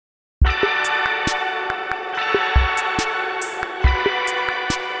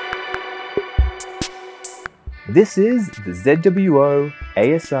This is the ZWO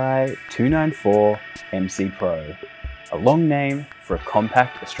ASI294MC Pro, a long name for a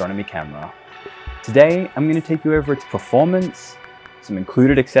compact astronomy camera. Today, I'm going to take you over its performance, some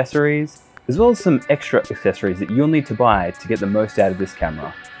included accessories, as well as some extra accessories that you'll need to buy to get the most out of this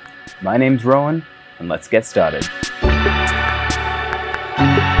camera. My name's Rowan, and let's get started.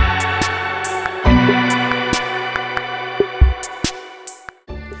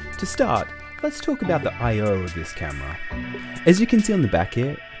 To start, let's talk about the I/O of this camera. As you can see on the back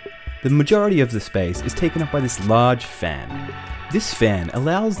here, the majority of the space is taken up by this large fan. This fan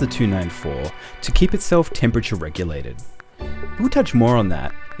allows the 294 to keep itself temperature regulated. We'll touch more on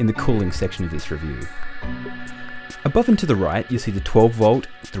that in the cooling section of this review. Above and to the right, you'll see the 12 volt,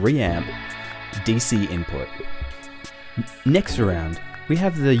 3 amp DC input. Next around, we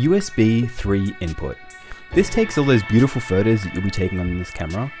have the USB 3 input. This takes all those beautiful photos that you'll be taking on this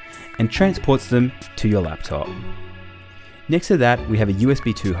camera and transports them to your laptop. Next to that, we have a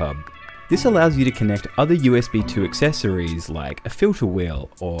USB 2 hub. This allows you to connect other USB 2 accessories like a filter wheel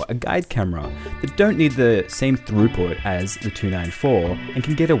or a guide camera that don't need the same throughput as the 294 and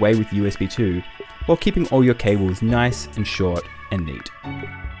can get away with USB 2 while keeping all your cables nice and short and neat.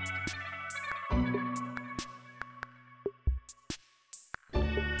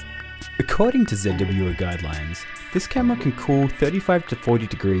 According to ZWO guidelines, this camera can cool 35 to 40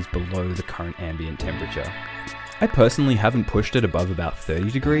 degrees below the current ambient temperature. I personally haven't pushed it above about 30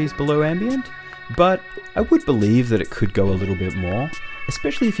 degrees below ambient, but I would believe that it could go a little bit more,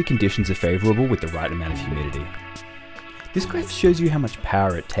 especially if your conditions are favourable with the right amount of humidity. This graph shows you how much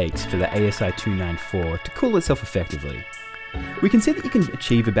power it takes for the ASI294 to cool itself effectively. We can see that you can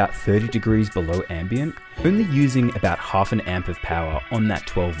achieve about 30 degrees below ambient, only using about half an amp of power on that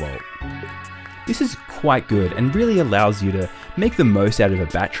 12 volt. This is quite good and really allows you to make the most out of a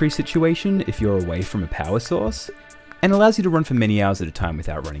battery situation if you're away from a power source, and allows you to run for many hours at a time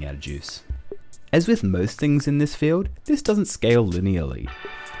without running out of juice. As with most things in this field, this doesn't scale linearly,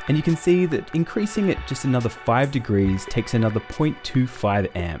 and you can see that increasing it just another 5 degrees takes another 0.25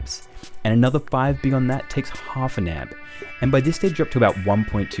 amps, and another 5 beyond that takes half an amp, and by this stage you're up to about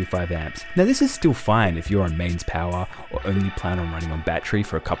 1.25 amps. Now this is still fine if you're on mains power or only plan on running on battery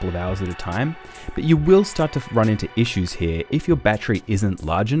for a couple of hours at a time, but you will start to run into issues here if your battery isn't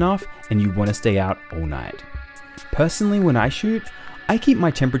large enough and you want to stay out all night. Personally, when I shoot, I keep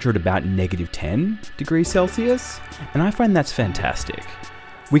my temperature at about -10 degrees Celsius, and I find that's fantastic.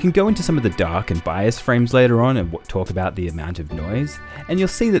 We can go into some of the dark and bias frames later on and talk about the amount of noise, and you'll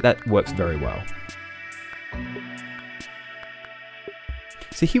see that that works very well.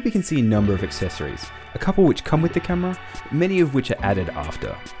 So here we can see a number of accessories, a couple which come with the camera, many of which are added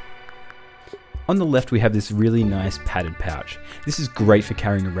after. On the left we have this really nice padded pouch. This is great for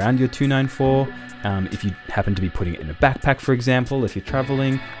carrying around your 294, if you happen to be putting it in a backpack for example, if you're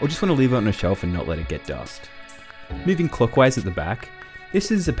traveling, or just want to leave it on a shelf and not let it get dust. Moving clockwise at the back,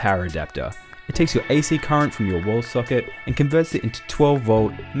 this is a power adapter. It takes your AC current from your wall socket and converts it into 12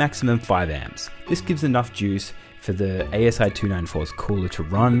 volt, maximum 5 amps. This gives enough juice for the ASI294's cooler to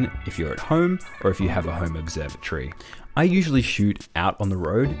run if you're at home or if you have a home observatory. I usually shoot out on the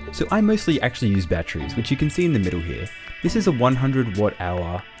road, so I mostly actually use batteries, which you can see in the middle here. This is a 100 watt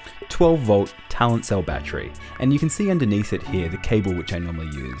hour, 12 volt talent cell battery, and you can see underneath it here the cable which I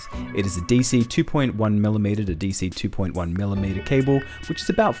normally use. It is a DC 2.1mm to DC 2.1mm cable, which is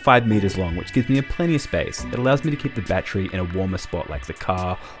about 5 meters long, which gives me plenty of space. It allows me to keep the battery in a warmer spot like the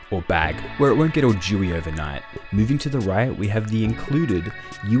car or bag, where it won't get all dewy overnight. Moving to the right, we have the included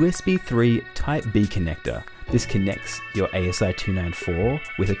USB 3 Type B connector. This connects your ASI294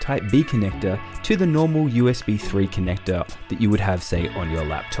 with a Type B connector to the normal USB 3 connector that you would have, say, on your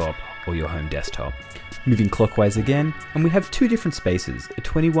laptop or your home desktop. Moving clockwise again, and we have two different spacers, a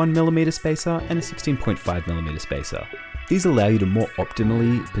 21mm spacer and a 16.5mm spacer. These allow you to more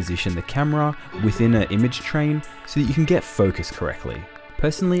optimally position the camera within an image train so that you can get focus correctly.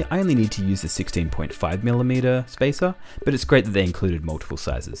 Personally, I only need to use the 16.5mm spacer, but it's great that they included multiple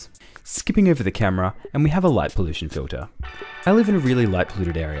sizes. Skipping over the camera, and we have a light pollution filter. I live in a really light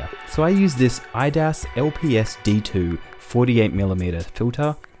polluted area, so I use this IDAS LPS D2 48mm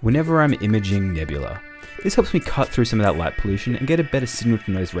filter whenever I'm imaging nebula. This helps me cut through some of that light pollution and get a better signal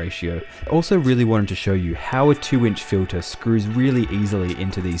to noise ratio. I also really wanted to show you how a 2-inch filter screws really easily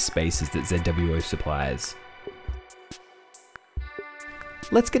into these spaces that ZWO supplies.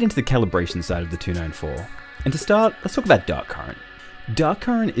 Let's get into the calibration side of the 294. And to start, let's talk about dark current. Dark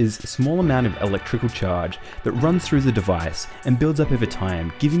current is a small amount of electrical charge that runs through the device and builds up over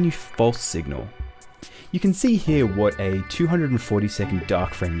time, giving you false signal. You can see here what a 240 second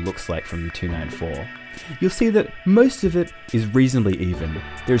dark frame looks like from the 294. you'll see that most of it is reasonably even.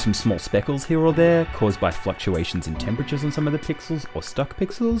 There are some small speckles here or there caused by fluctuations in temperatures on some of the pixels or stuck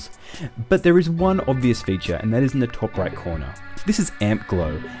pixels, but there is one obvious feature, and that is in the top right corner. This is amp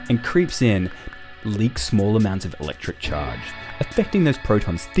glow and creeps in, leaks small amounts of electric charge, affecting those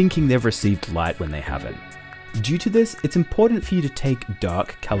protons thinking they've received light when they haven't. Due to this, it's important for you to take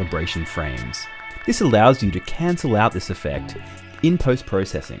dark calibration frames. This allows you to cancel out this effect in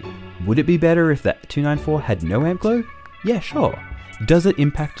post-processing. Would it be better if that 294 had no amp glow? Yeah, sure. Does it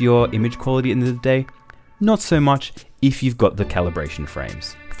impact your image quality at the end of the day? Not so much if you've got the calibration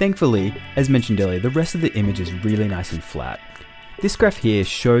frames. Thankfully, as mentioned earlier, the rest of the image is really nice and flat. This graph here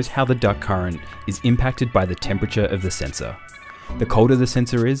shows how the dark current is impacted by the temperature of the sensor. The colder the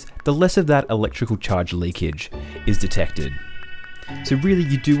sensor is, the less of that electrical charge leakage is detected. So really,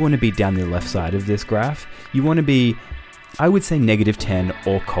 you do want to be down the left side of this graph. You want to be, I would say, -10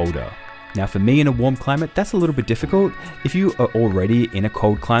 or colder. Now for me in a warm climate, that's a little bit difficult. If you are already in a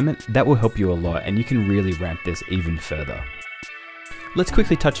cold climate, that will help you a lot, and you can really ramp this even further. Let's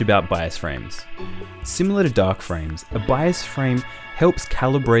quickly touch about bias frames. Similar to dark frames, a bias frame helps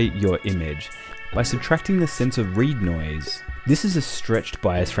calibrate your image by subtracting the sensor read noise. This is a stretched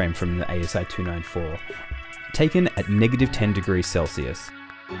bias frame from the ASI294, taken at -10 degrees Celsius.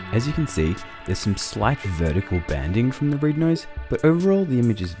 As you can see, there's some slight vertical banding from the read noise, but overall the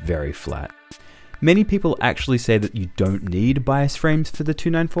image is very flat. Many people actually say that you don't need bias frames for the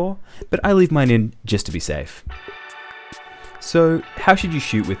 294, but I leave mine in just to be safe. So how should you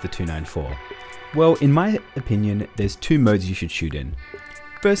shoot with the 294? Well, in my opinion, there's two modes you should shoot in.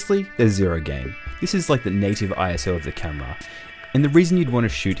 Firstly, there's zero gain. This is like the native ISO of the camera. And the reason you'd want to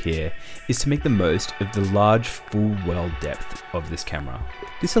shoot here is to make the most of the large full well depth of this camera.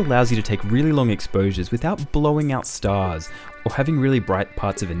 This allows you to take really long exposures without blowing out stars or having really bright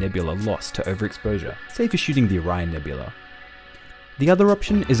parts of a nebula lost to overexposure, say if you're shooting the Orion Nebula. The other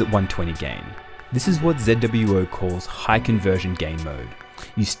option is at 120 gain. This is what ZWO calls high conversion gain mode.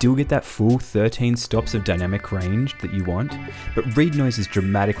 You still get that full 13 stops of dynamic range that you want, but read noise is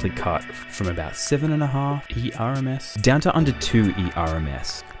dramatically cut from about 7.5 ERMS down to under 2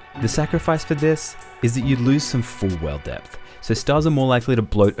 ERMS. The sacrifice for this is that you lose some full well depth, so stars are more likely to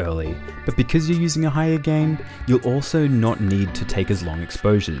bloat early, but because you're using a higher gain, you'll also not need to take as long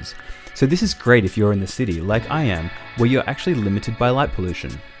exposures. So this is great if you're in the city, like I am, where you're actually limited by light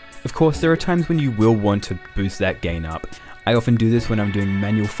pollution. Of course, there are times when you will want to boost that gain up. I often do this when I'm doing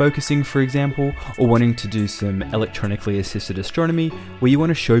manual focusing, for example, or wanting to do some electronically assisted astronomy, where you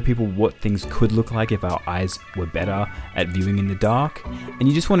want to show people what things could look like if our eyes were better at viewing in the dark, and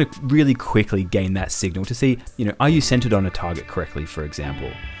you just want to really quickly gain that signal to see, are you centered on a target correctly, for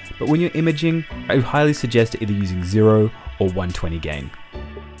example. But when you're imaging, I highly suggest either using 0 or 120 gain.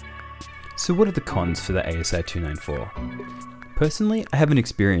 So what are the cons for the ASI294? Personally, I haven't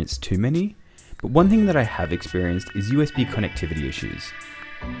experienced too many, but one thing that I have experienced is USB connectivity issues.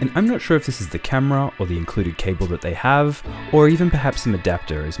 And I'm not sure if this is the camera or the included cable that they have, or even perhaps some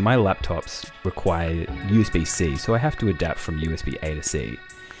adapter, as my laptops require USB-C, so I have to adapt from USB-A to C.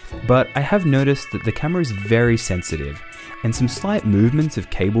 But I have noticed that the camera is very sensitive, and some slight movements of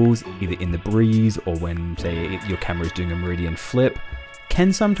cables, either in the breeze or when, say, your camera is doing a meridian flip,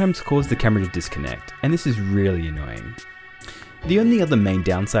 can sometimes cause the camera to disconnect, and this is really annoying. The only other main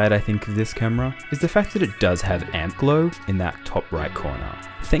downside I think of this camera is the fact that it does have amp glow in that top right corner.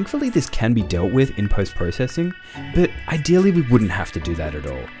 Thankfully this can be dealt with in post-processing, but ideally we wouldn't have to do that at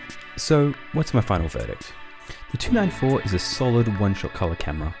all. So what's my final verdict? The 294 is a solid one-shot color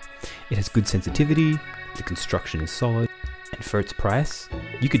camera. It has good sensitivity, the construction is solid, and for its price,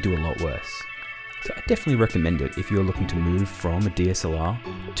 you could do a lot worse. So I definitely recommend it if you're looking to move from a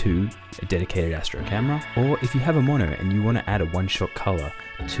DSLR to a dedicated astro camera, or if you have a mono and you want to add a one-shot color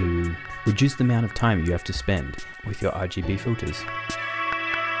to reduce the amount of time you have to spend with your RGB filters.